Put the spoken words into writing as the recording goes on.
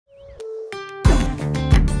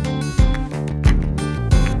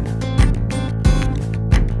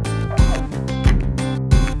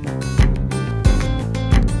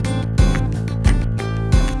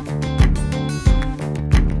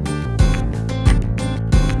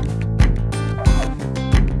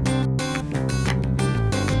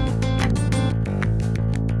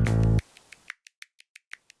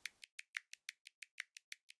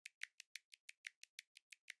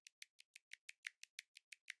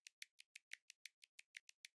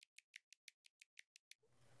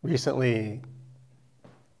Recently,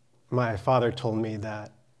 my father told me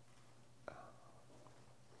that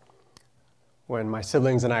when my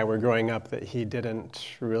siblings and I were growing up, that he didn't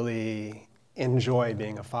really enjoy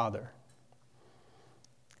being a father,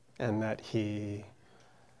 and that he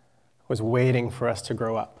was waiting for us to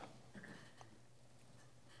grow up.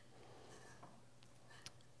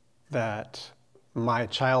 That my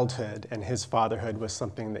childhood and his fatherhood was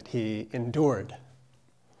something that he endured,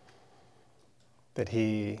 that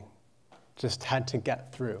he just had to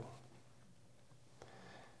get through.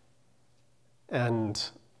 And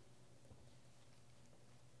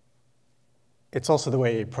it's also the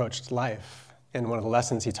way he approached life. And one of the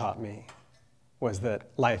lessons he taught me was that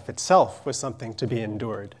life itself was something to be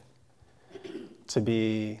endured, to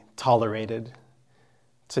be tolerated,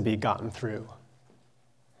 to be gotten through.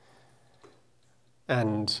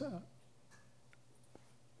 And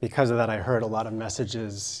because of that, I heard a lot of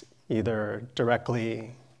messages either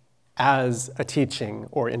directly as a teaching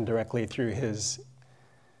or indirectly through his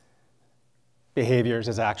behaviors,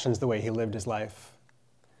 his actions, the way he lived his life.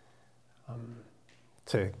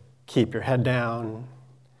 To keep your head down,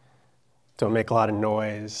 don't make a lot of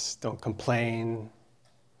noise, don't complain,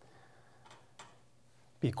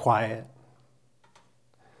 be quiet.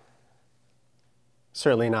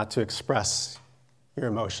 Certainly not to express your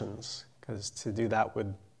emotions, because to do that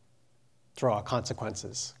would draw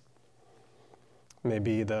consequences.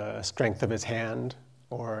 Maybe the strength of his hand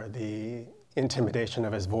or the intimidation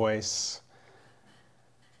of his voice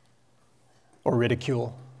or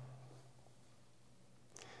ridicule.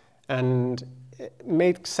 And it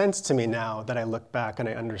makes sense to me now that I look back and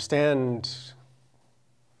I understand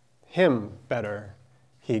him better.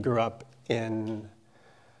 He grew up in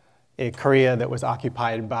a Korea that was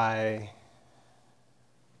occupied by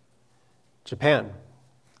Japan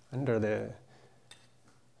under a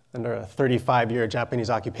 35-year Japanese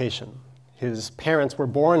occupation. His parents were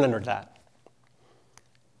born under that.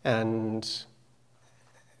 And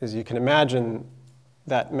as you can imagine,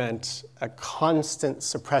 that meant a constant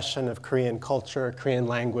suppression of Korean culture, Korean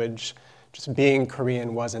language. Just being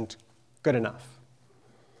Korean wasn't good enough.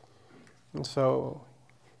 And so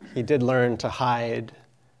he did learn to hide,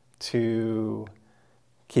 to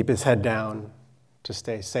keep his head down, to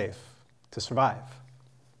stay safe, to survive.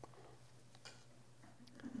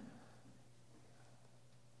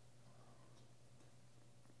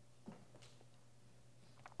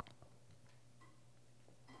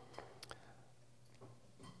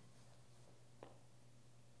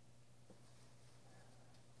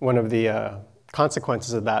 One of the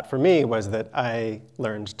consequences of that for me was that I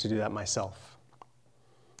learned to do that myself.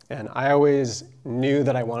 And I always knew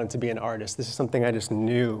that I wanted to be an artist. This is something I just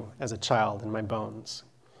knew as a child in my bones.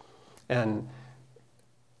 And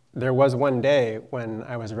there was one day when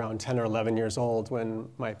I was around 10 or 11 years old when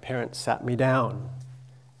my parents sat me down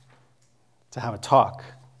to have a talk,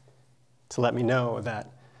 to let me know that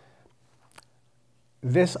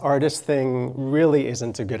this artist thing really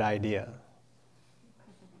isn't a good idea.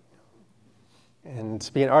 And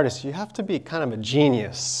to be an artist, you have to be kind of a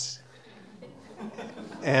genius.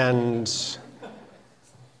 And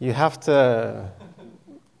you have to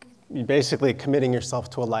be basically committing yourself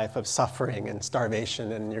to a life of suffering and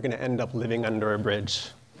starvation, and you're going to end up living under a bridge.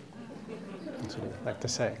 That's what I like to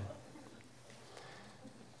say.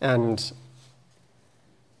 And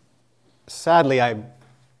sadly, I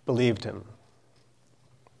believed him.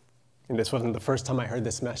 And this wasn't the first time I heard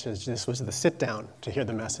this message. This was the sit down to hear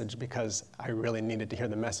the message because I really needed to hear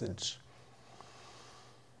the message.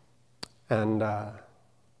 And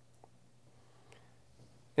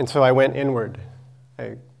so I went inward.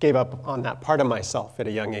 I gave up on that part of myself at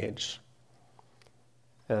a young age.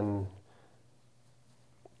 And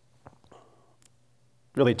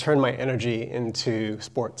really turned my energy into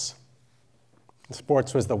sports. And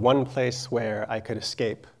sports was the one place where I could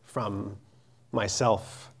escape from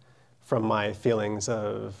myself, from my feelings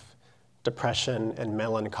of depression and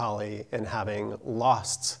melancholy and having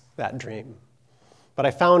lost that dream. But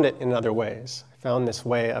I found it in other ways. I found this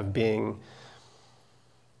way of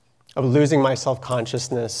losing my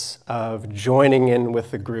self-consciousness, of joining in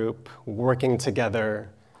with the group, working together,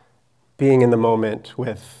 being in the moment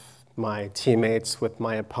with my teammates, with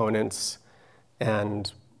my opponents,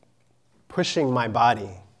 and pushing my body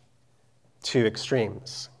to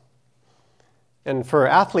extremes. And for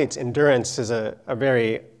athletes, endurance is it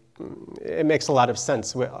makes a lot of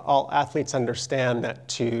sense. All athletes understand that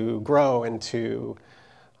to grow and to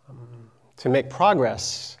make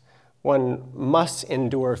progress, one must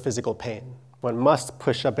endure physical pain. One must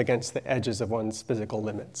push up against the edges of one's physical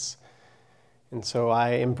limits. And so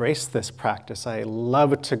I embraced this practice. I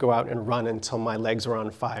loved to go out and run until my legs were on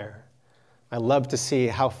fire. I loved to see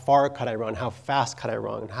how far could I run, how fast could I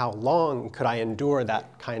run, and how long could I endure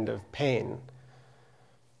that kind of pain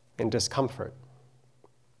and discomfort.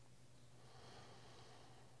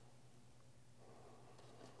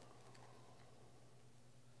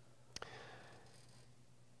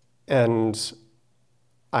 And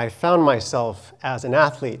I found myself as an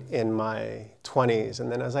athlete in my 20s, and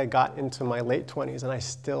then as I got into my late 20s, and I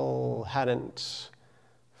still hadn't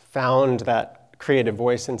found that creative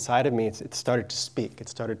voice inside of me, it started to speak. It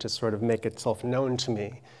started to sort of make itself known to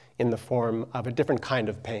me in the form of a different kind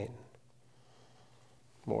of pain,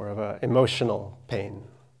 more of an emotional pain.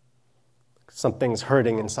 Something's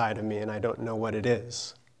hurting inside of me, and I don't know what it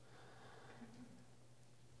is.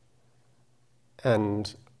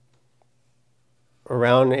 And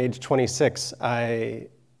around age 26, I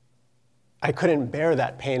couldn't bear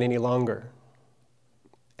that pain any longer.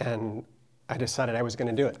 And I decided I was going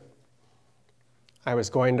to do it. I was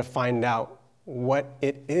going to find out what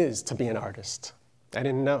it is to be an artist. I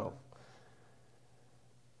didn't know.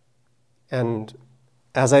 And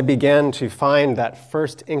as I began to find that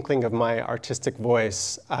first inkling of my artistic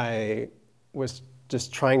voice, I was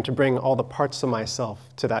just trying to bring all the parts of myself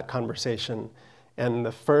to that conversation. And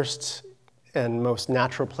the first and most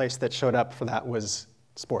natural place that showed up for that was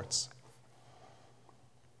sports.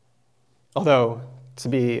 Although, to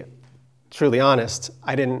be truly honest,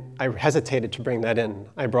 I hesitated to bring that in.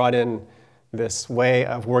 I brought in this way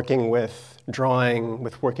of working with drawing,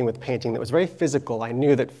 with working with painting that was very physical. I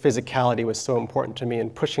knew that physicality was so important to me,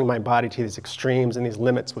 and pushing my body to these extremes and these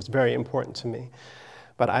limits was very important to me.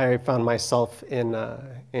 But I found myself in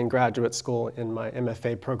graduate school in my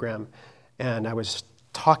MFA program, and I was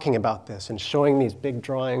talking about this and showing these big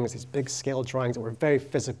drawings, these big scale drawings that were very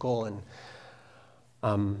physical.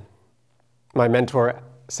 And my mentor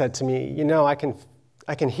said to me, you know, I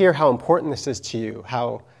can hear how important this is to you,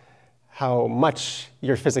 how much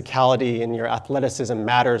your physicality and your athleticism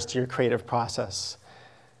matters to your creative process.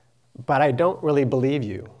 But I don't really believe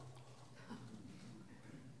you.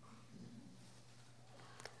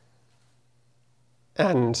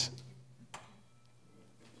 And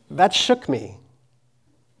that shook me.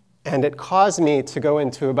 And it caused me to go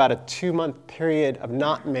into about a 2-month period of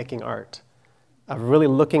not making art, of really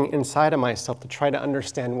looking inside of myself to try to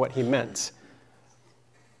understand what he meant.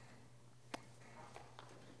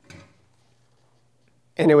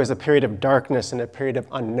 And it was a period of darkness and a period of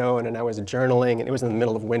unknown, and I was journaling, and it was in the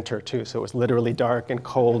middle of winter too, so it was literally dark and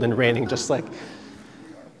cold and raining, just like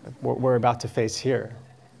what we're about to face here.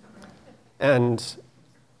 And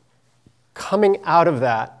coming out of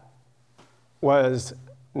that was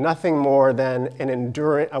nothing more than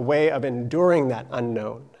a way of enduring that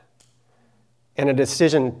unknown, and a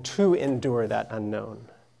decision to endure that unknown,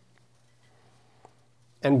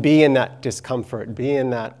 and be in that discomfort, be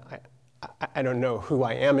in that, I don't know who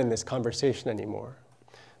I am in this conversation anymore.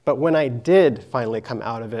 But when I did finally come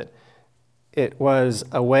out of it, it was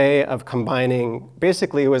a way of combining,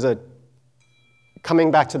 basically it was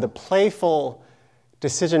coming back to the playful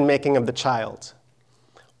decision-making of the child.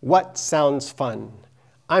 What sounds fun?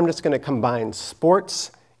 I'm just going to combine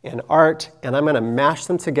sports and art, and I'm going to mash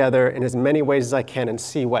them together in as many ways as I can and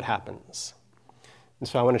see what happens. And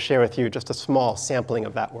so I want to share with you just a small sampling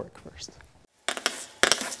of that work first.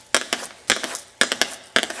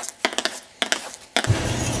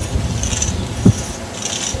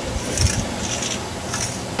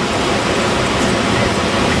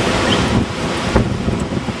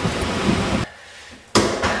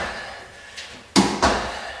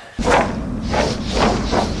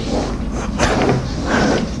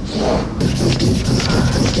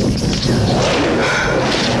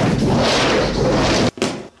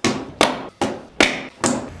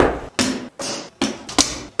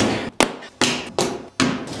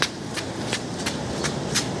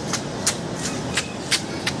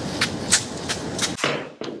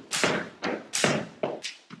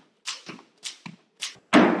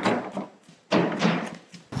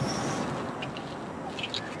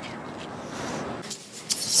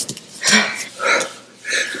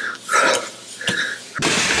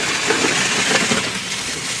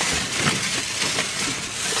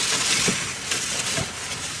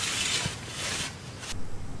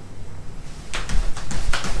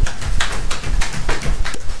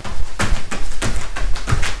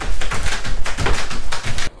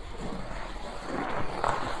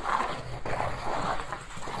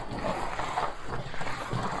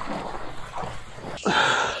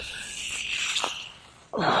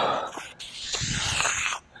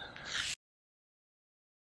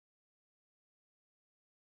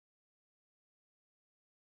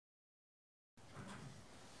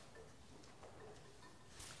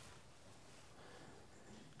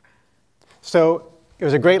 So it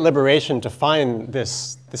was a great liberation to find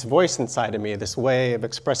this voice inside of me, this way of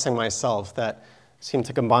expressing myself that seemed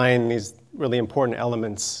to combine these really important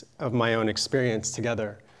elements of my own experience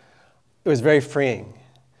together. It was very freeing.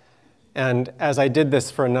 And as I did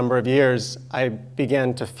this for a number of years, I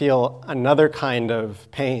began to feel another kind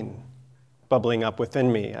of pain bubbling up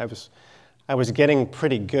within me. I was getting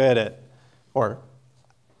pretty good at, or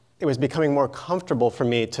it was becoming more comfortable for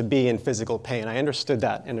me to be in physical pain. I understood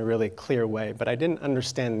that in a really clear way, but I didn't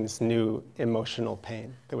understand this new emotional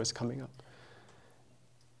pain that was coming up.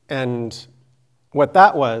 And what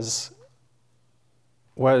that was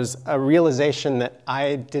a realization that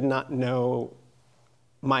I did not know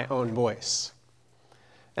my own voice.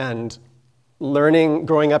 And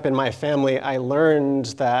growing up in my family, I learned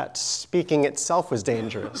that speaking itself was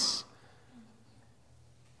dangerous.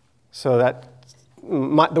 So that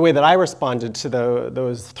the way that I responded to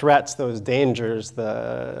those threats, those dangers,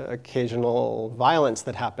 the occasional violence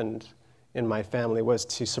that happened in my family was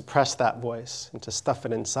to suppress that voice and to stuff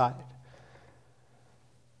it inside.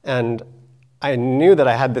 And I knew that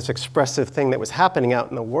I had this expressive thing that was happening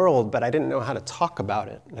out in the world, but I didn't know how to talk about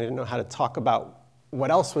it. I didn't know how to talk about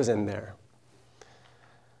what else was in there.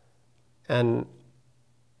 And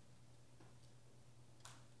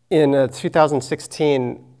in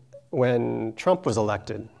 2016, when Trump was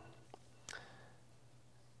elected,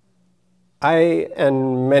 I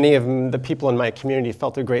and many of the people in my community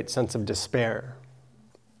felt a great sense of despair,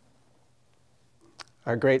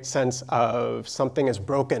 a great sense of something is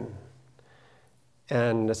broken,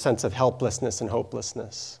 and a sense of helplessness and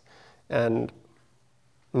hopelessness. And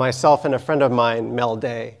myself and a friend of mine, Mel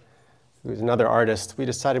Day, who's another artist, we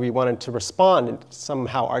decided we wanted to respond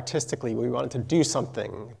somehow artistically. We wanted to do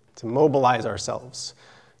something, to mobilize ourselves,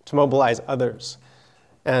 to mobilize others.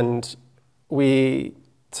 And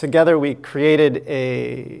together we created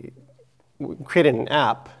an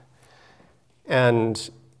app, and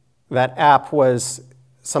that app was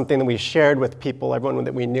something that we shared with people, everyone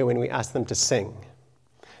that we knew, and we asked them to sing.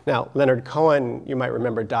 Now, Leonard Cohen, you might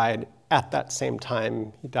remember, died at that same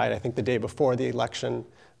time. He died, I think, the day before the election,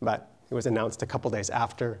 but it was announced a couple days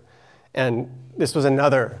after. And this was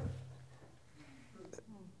another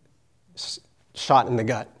shot in the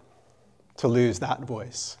gut to lose that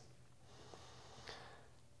voice.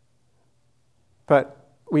 But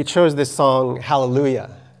we chose this song, Hallelujah,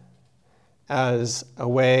 as a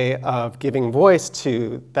way of giving voice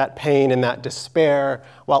to that pain and that despair,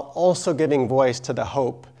 while also giving voice to the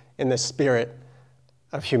hope in the spirit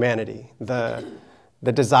of humanity, the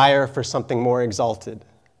desire for something more exalted,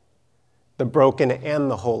 the broken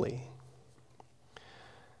and the holy.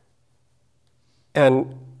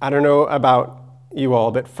 And I don't know about you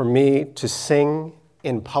all, but for me to sing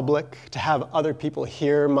in public, to have other people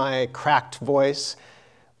hear my cracked voice,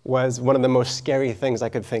 was one of the most scary things I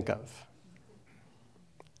could think of.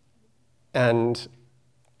 And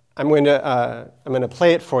I'm going to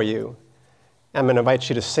play it for you. I'm going to invite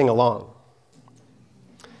you to sing along.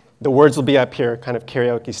 The words will be up here, kind of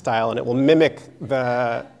karaoke style, and it will mimic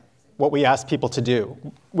what we asked people to do.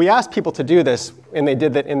 We asked people to do this, and they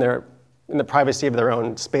did that in the privacy of their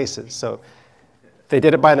own spaces. So they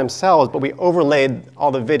did it by themselves, but we overlaid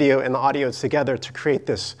all the video and the audio together to create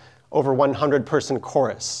this over 100-person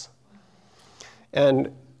chorus. And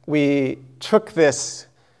we took this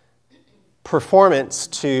performance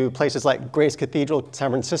to places like Grace Cathedral,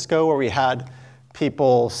 San Francisco, where we had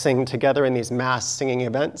people sing together in these mass singing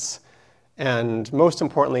events. And most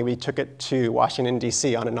importantly, we took it to Washington,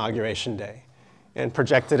 D.C. on Inauguration Day and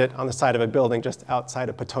projected it on the side of a building just outside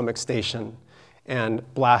of Potomac Station and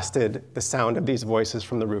blasted the sound of these voices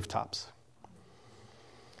from the rooftops.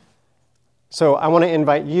 So I want to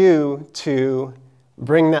invite you to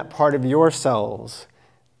bring that part of yourselves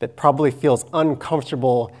that probably feels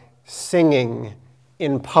uncomfortable singing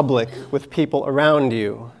in public with people around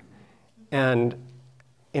you, and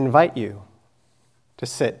invite you to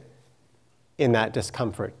sit in that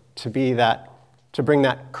discomfort, to bring that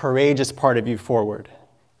courageous part of you forward,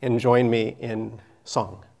 and join me in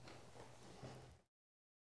song.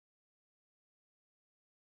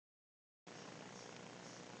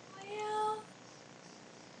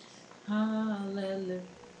 Hallelujah.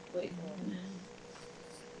 Wait.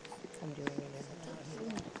 I'm doing it.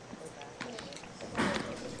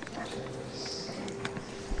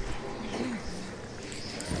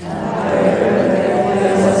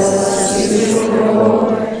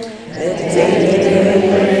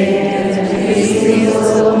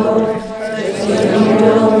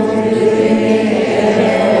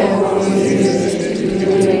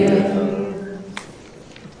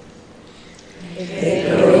 It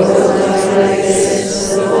goes like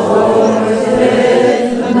this, Lord.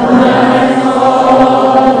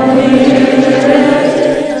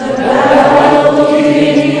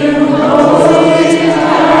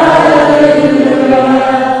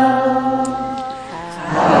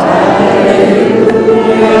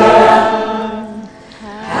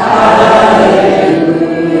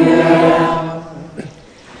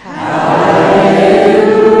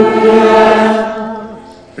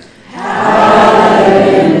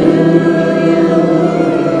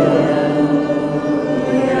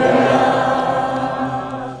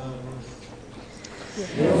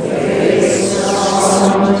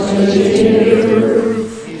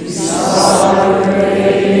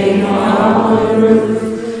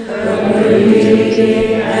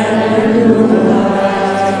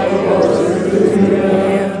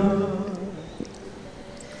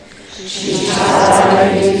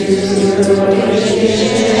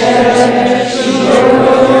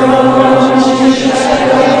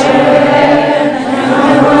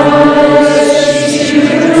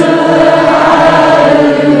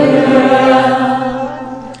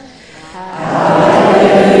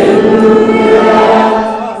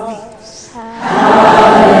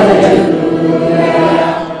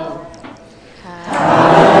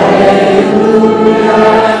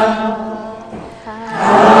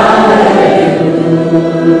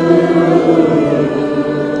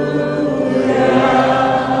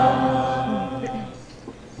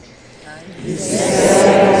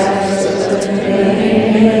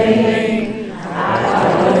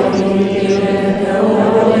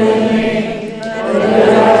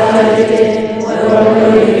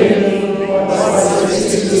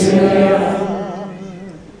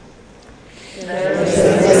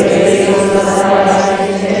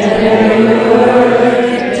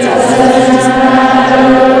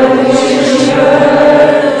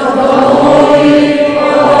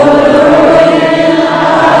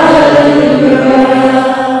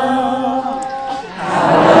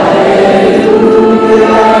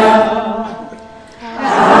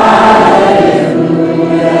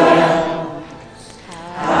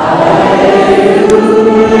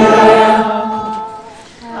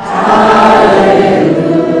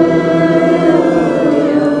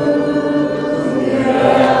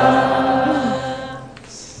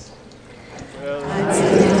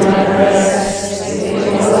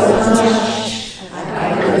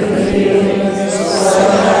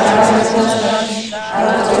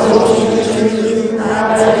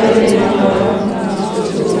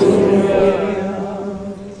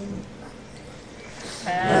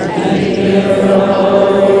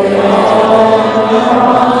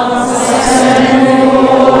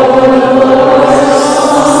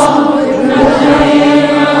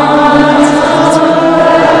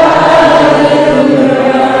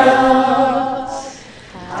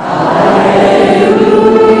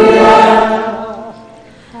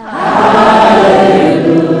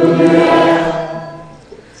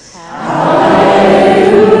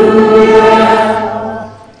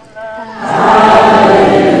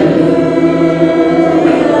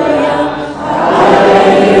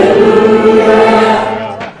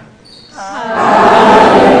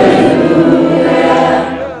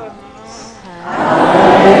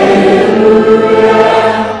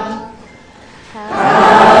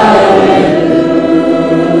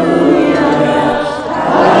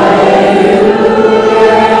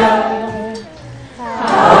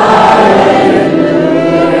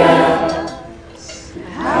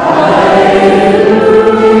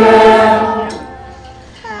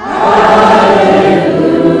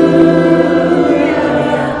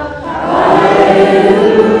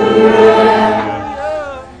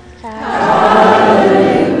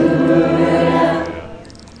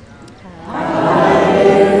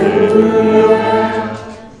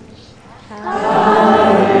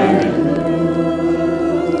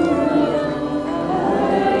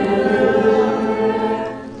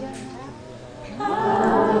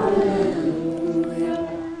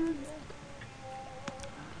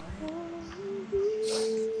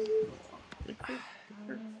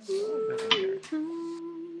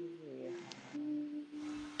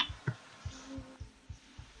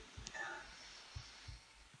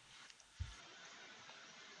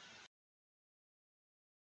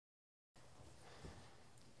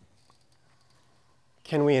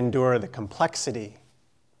 Can we endure the complexity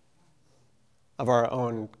of our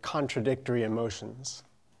own contradictory emotions?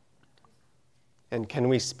 And can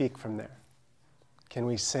we speak from there? Can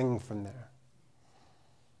we sing from there?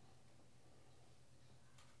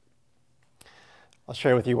 I'll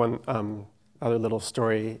share with you one other little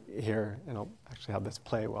story here, and I'll actually have this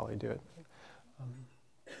play while I do it.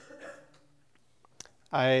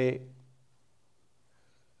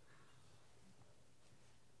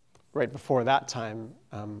 Right before that time,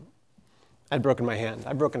 I'd broken my hand.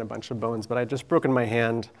 I'd broken a bunch of bones, but I'd just broken my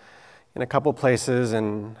hand in a couple places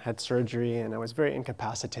and had surgery, and I was very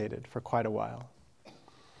incapacitated for quite a while.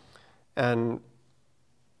 And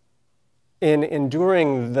in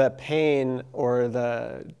enduring the pain or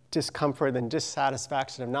the discomfort and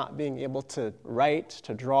dissatisfaction of not being able to write,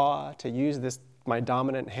 to draw, to use my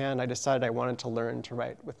dominant hand, I decided I wanted to learn to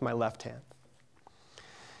write with my left hand.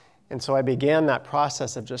 And so I began that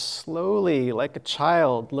process of just slowly, like a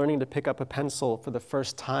child, learning to pick up a pencil for the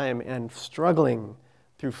first time and struggling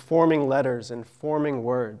through forming letters and forming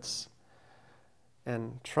words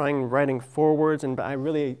and writing forwards. And I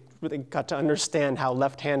really got to understand how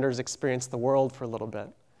left-handers experience the world for a little bit.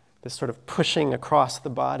 This sort of pushing across the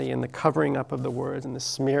body and the covering up of the words and the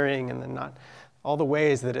smearing and the not all the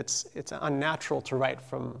ways that it's unnatural to write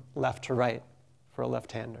from left to right for a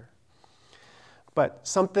left-hander. But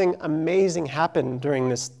something amazing happened during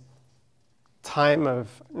this time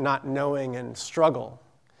of not knowing and struggle,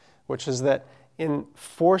 which is that in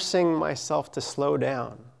forcing myself to slow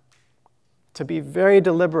down, to be very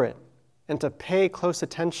deliberate, and to pay close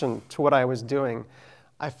attention to what I was doing,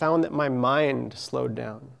 I found that my mind slowed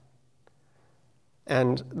down.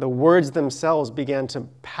 And the words themselves began to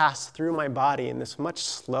pass through my body in this much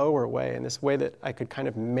slower way, in this way that I could kind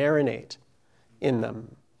of marinate in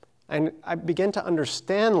them. And I began to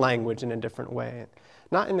understand language in a different way.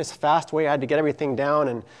 Not in this fast way I had to get everything down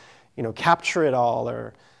and, capture it all,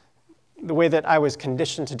 or the way that I was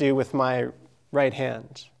conditioned to do with my right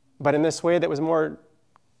hand, but in this way that was more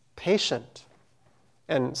patient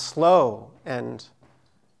and slow and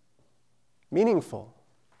meaningful.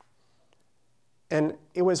 And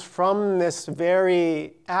it was from this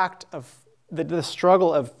very act of the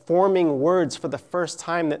struggle of forming words for the first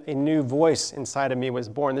time that a new voice inside of me was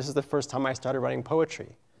born. This is the first time I started writing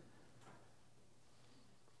poetry.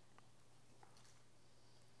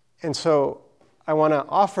 And so I want to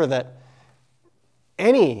offer that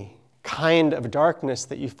any kind of darkness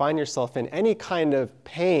that you find yourself in, any kind of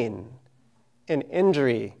pain and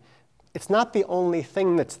injury, it's not the only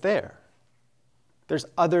thing that's there. There's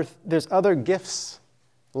other gifts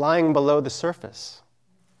lying below the surface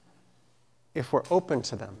if we're open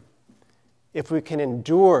to them. If we can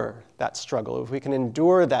endure that struggle, if we can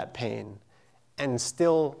endure that pain and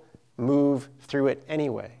still move through it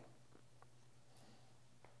anyway.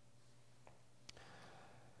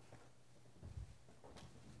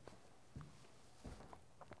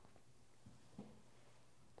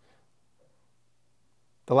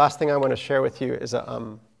 The last thing I want to share with you is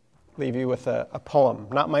leave you with a poem,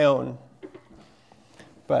 not my own,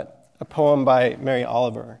 but a poem by Mary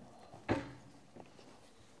Oliver.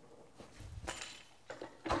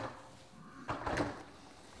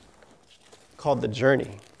 Called The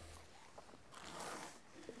Journey.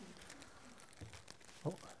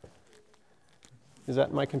 Oh. Is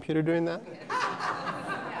that my computer doing that?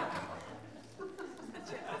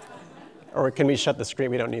 Or can we shut the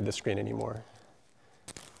screen? We don't need the screen anymore.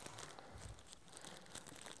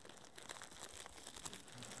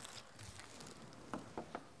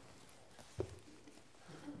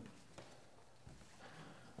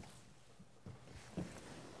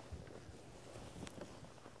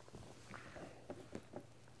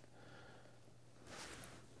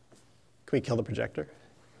 Can we kill the projector?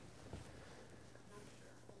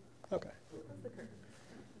 Okay.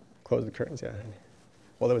 Close the curtains, yeah.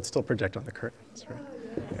 Well, they would still project on the curtains, right?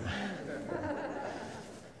 Yeah.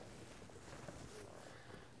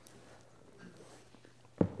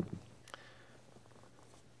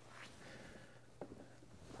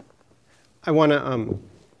 I want to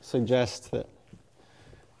suggest that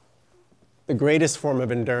the greatest form of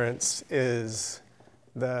endurance is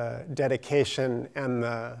the dedication and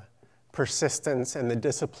the persistence and the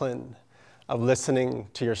discipline of listening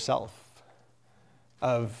to yourself,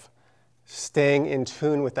 of staying in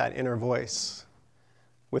tune with that inner voice,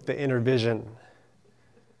 with the inner vision,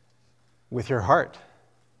 with your heart.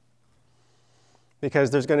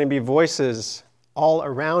 Because there's going to be voices all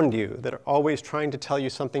around you that are always trying to tell you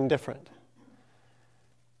something different.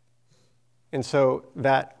 And so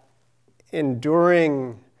that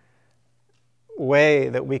enduring way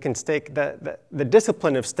that we can stay, the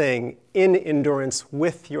discipline of staying in endurance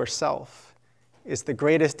with yourself is the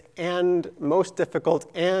greatest and most difficult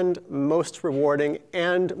and most rewarding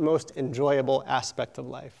and most enjoyable aspect of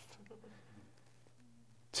life.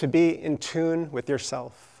 To be in tune with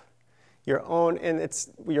yourself, and it's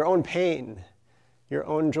your own pain, your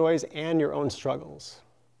own joys, and your own struggles.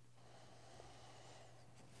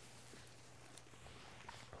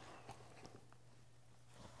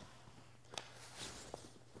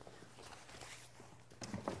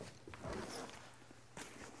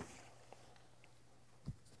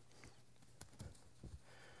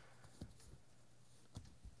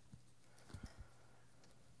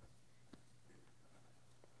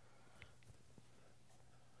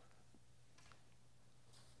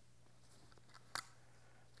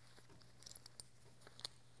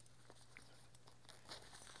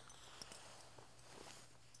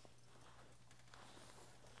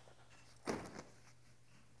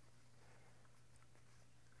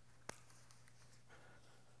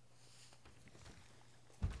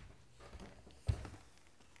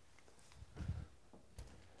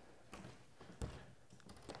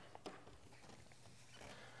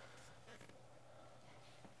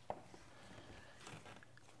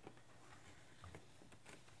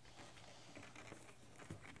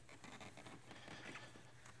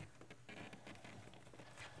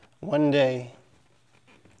 One day,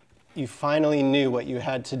 you finally knew what you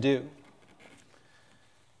had to do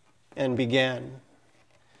and began,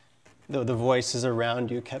 though the voices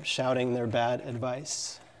around you kept shouting their bad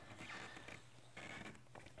advice.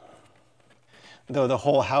 Though the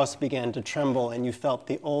whole house began to tremble and you felt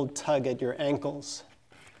the old tug at your ankles.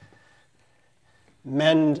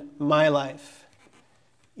 Mend my life,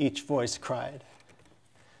 each voice cried.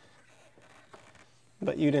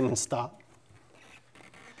 But you didn't stop.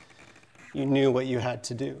 You knew what you had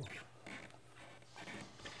to do.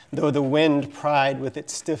 Though the wind pried with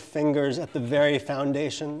its stiff fingers at the very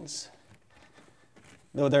foundations,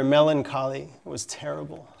 though their melancholy was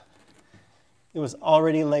terrible, it was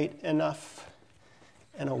already late enough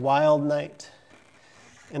and a wild night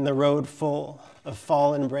in the road full of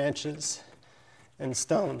fallen branches and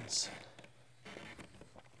stones.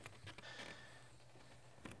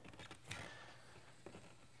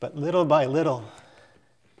 But little by little,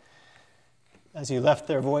 as you left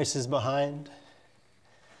their voices behind,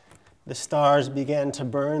 the stars began to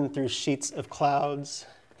burn through sheets of clouds,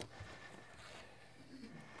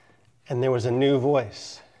 and there was a new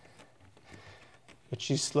voice, which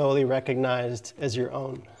you slowly recognized as your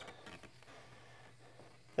own,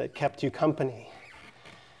 that kept you company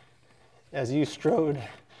as you strode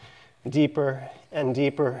deeper and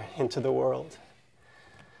deeper into the world,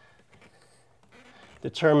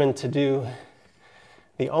 determined to do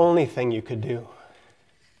the only thing you could do,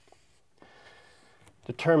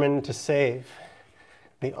 determined to save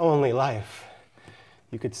the only life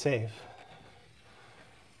you could save.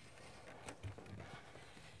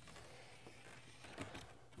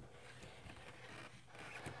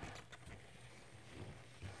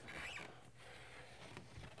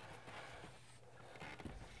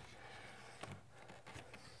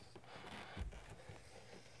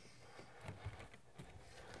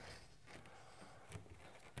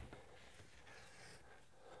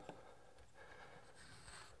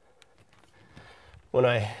 When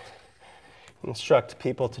I instruct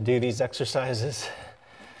people to do these exercises,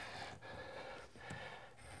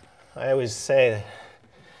 I always say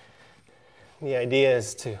the idea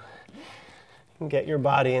is to get your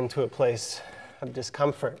body into a place of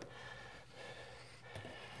discomfort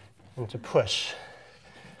and to push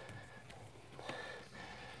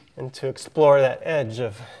and to explore that edge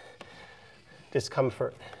of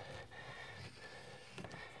discomfort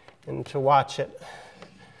and to watch it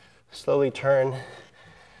slowly turn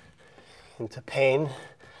into pain,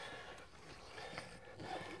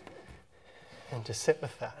 and to sit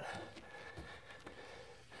with that,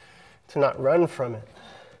 to not run from it.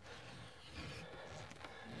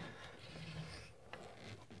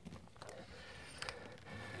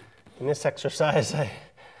 In this exercise, I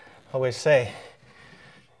always say,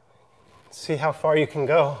 see how far you can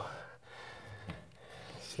go.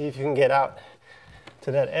 See if you can get out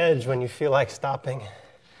to that edge when you feel like stopping,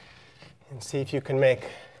 and see if you can make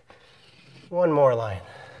one more line,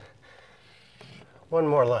 one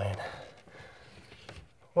more line,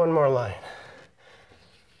 one more line.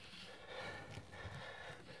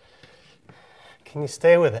 Can you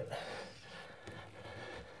stay with it?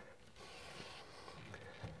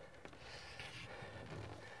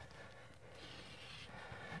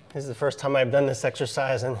 This is the first time I've done this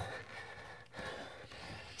exercise and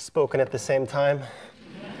spoken at the same time.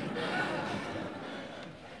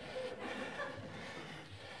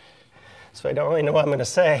 So I don't really know what I'm going to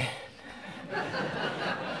say.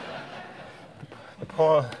 The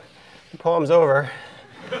poem's over.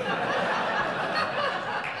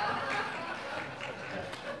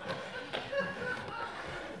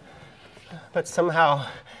 But somehow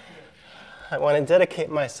I want to dedicate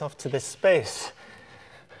myself to this space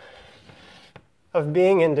of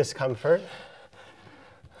being in discomfort,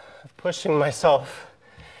 of pushing myself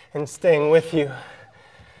and staying with you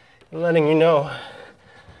and letting you know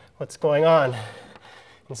what's going on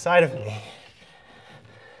inside of me.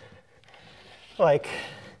 Like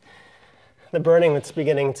the burning that's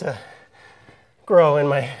beginning to grow in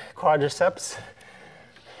my quadriceps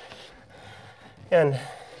and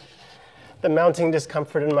the mounting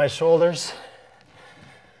discomfort in my shoulders.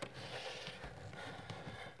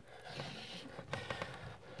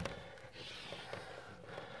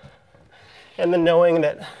 And the knowing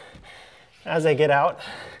that as I get out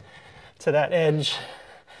to that edge,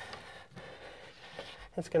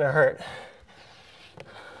 it's going to hurt.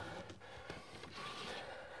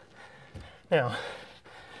 Now,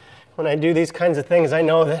 when I do these kinds of things, I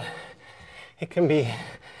know that it can be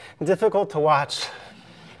difficult to watch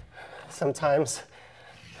sometimes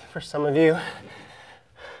for some of you.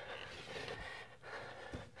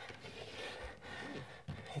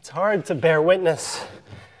 It's hard to bear witness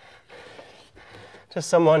to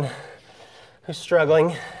someone who's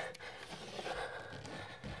struggling,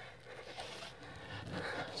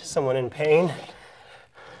 to someone in pain.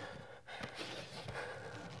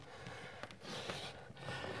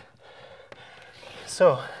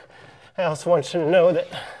 So I also want you to know that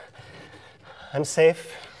I'm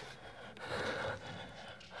safe.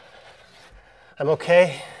 I'm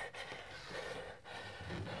okay.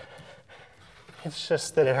 It's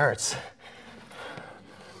just that it hurts.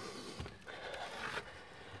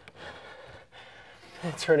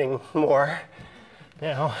 It's hurting more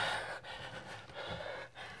now.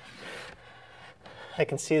 I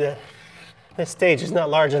can see that this stage is not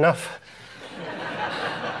large enough.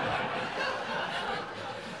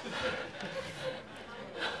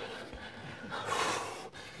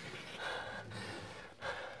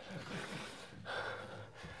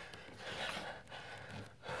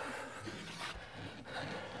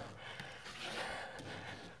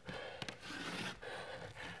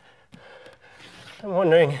 I'm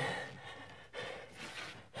wondering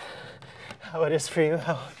how it is for you,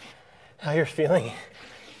 how you're feeling.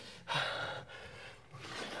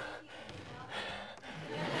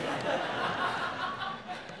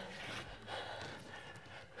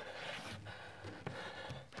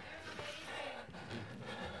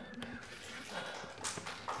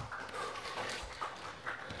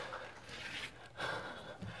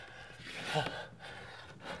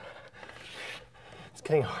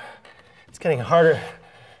 It's getting harder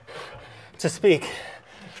to speak.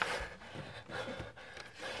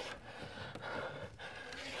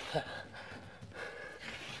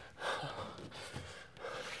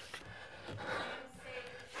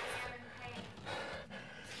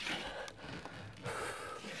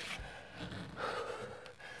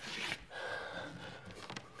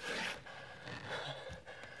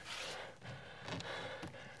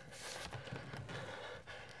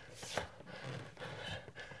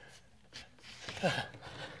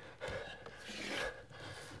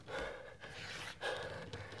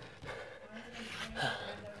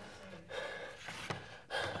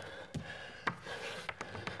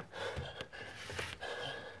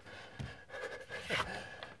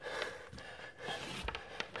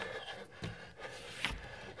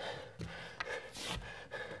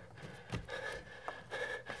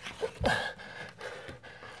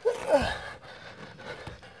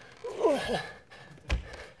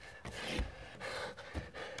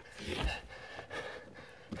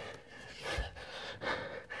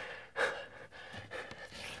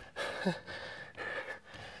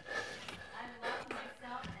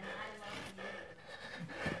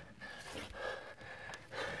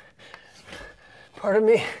 Part of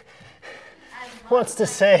me wants to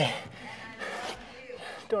say,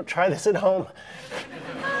 don't try this at home.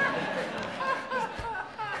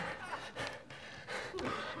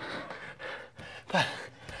 But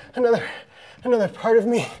another part of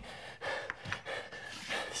me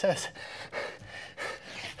says,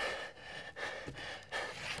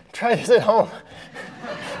 try this at home.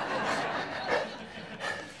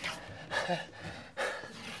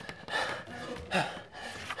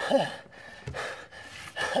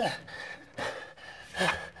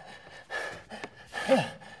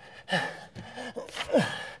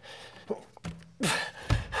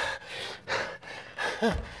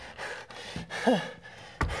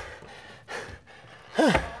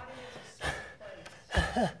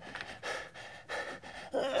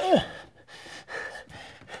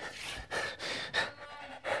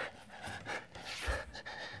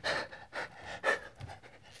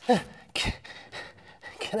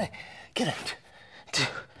 Can I get it? 2,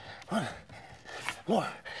 1 more.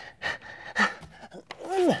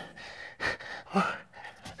 1 more.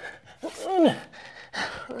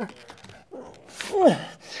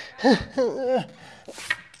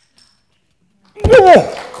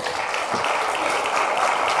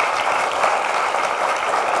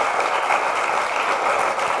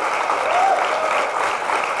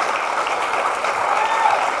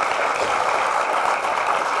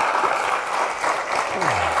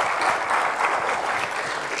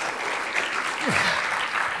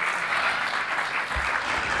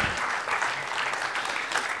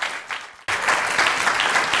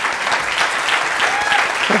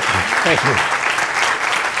 Thank you.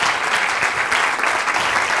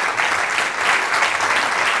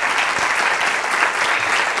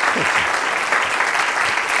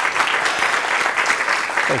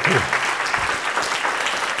 Thank you.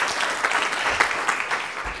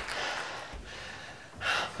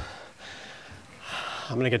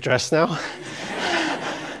 I'm going to get dressed now,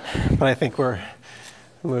 but I think we're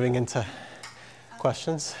moving into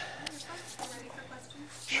questions.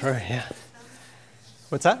 Sure, yeah.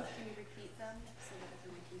 What's that? Can we repeat them so that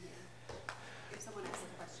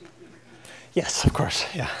Yes, of course,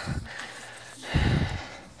 yeah.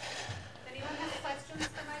 Anyone have questions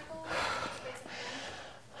for Michael? Just raise your hand.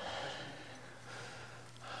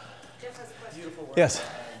 Jeff has a question. Beautiful work. Yes.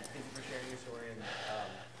 Thank you for sharing your story, and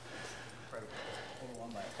incredible.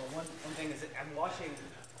 Overwhelmed by it. But one thing is that I'm watching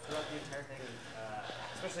throughout the entire thing,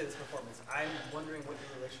 especially this performance. I'm wondering what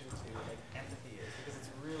your relation to like empathy is, because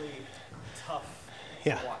it's really tough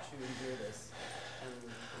to watch you endure this,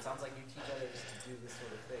 and it sounds like you teach others to do this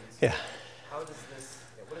sort of thing. So how does this?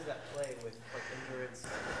 What does that play with like endurance,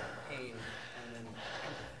 pain, and then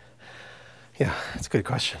empathy? Yeah, that's a good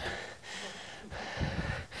question.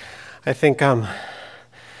 I think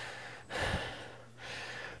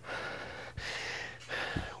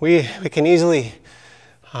we can easily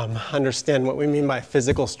understand what we mean by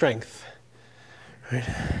physical strength, right?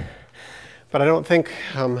 But I don't think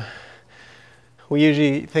we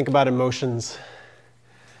usually think about emotions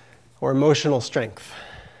or emotional strength.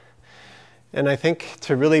 And I think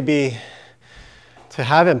to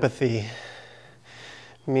have empathy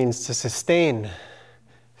means to sustain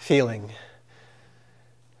feeling,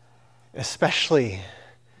 especially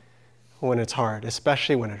when it's hard,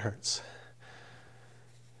 especially when it hurts.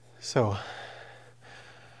 So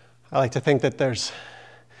I like to think that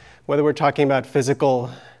whether we're talking about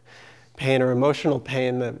physical pain or emotional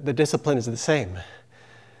pain, the discipline is the same.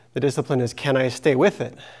 The discipline is, can I stay with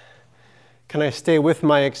it? Can I stay with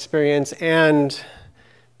my experience and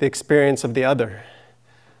the experience of the other?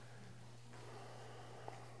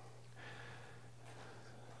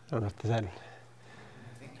 I don't know if that.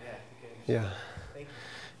 Yeah. Thank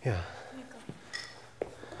you. Yeah.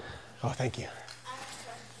 Oh, thank you.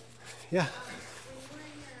 Yeah. When you were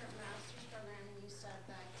in your master's program and you said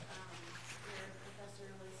that your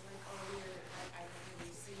professor was like, oh, I can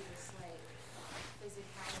really see this like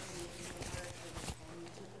physicality in your work, and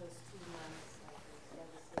you took those 2 months, like those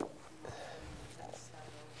devastating 2 months when you tried to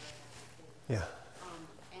start over and everything. Yeah.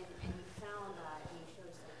 And you found that, and you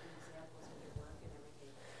showed us like the examples of your work and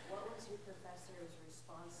everything. What was your professor's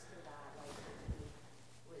response to that? Like,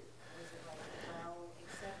 was it like well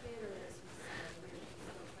accepted, or is he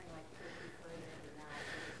still trying like push you further than that?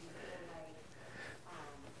 Or do you feel like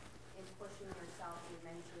in pushing yourself, you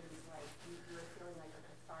mentioned like you were feeling like a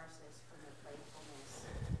catharsis from the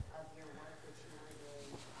playfulness of your work that you were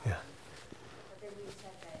doing? Yeah. But then you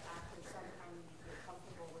said that after some time you feel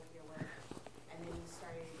comfortable with your work, and then you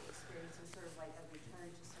started experiencing sort of like a return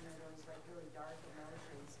to some of those like really dark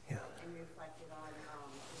emotions, and you reflected on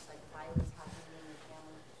just like violence happening in your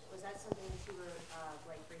family. Was that something that you were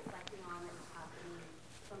like reflecting on that was happening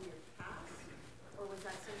from your past, or was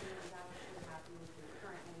that something that was actually happening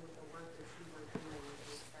currently with the work that you were doing as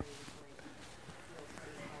you were starting to like feel sort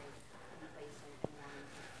of like complacent and wanting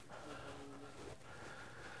to keep going?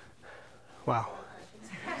 Wow.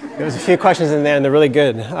 There's a few questions in there, and they're really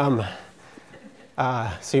good.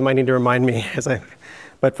 So you might need to remind me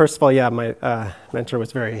but first of all, yeah, my mentor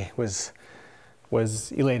was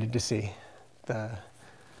elated to see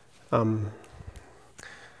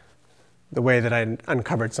the way that I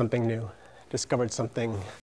uncovered something new, discovered something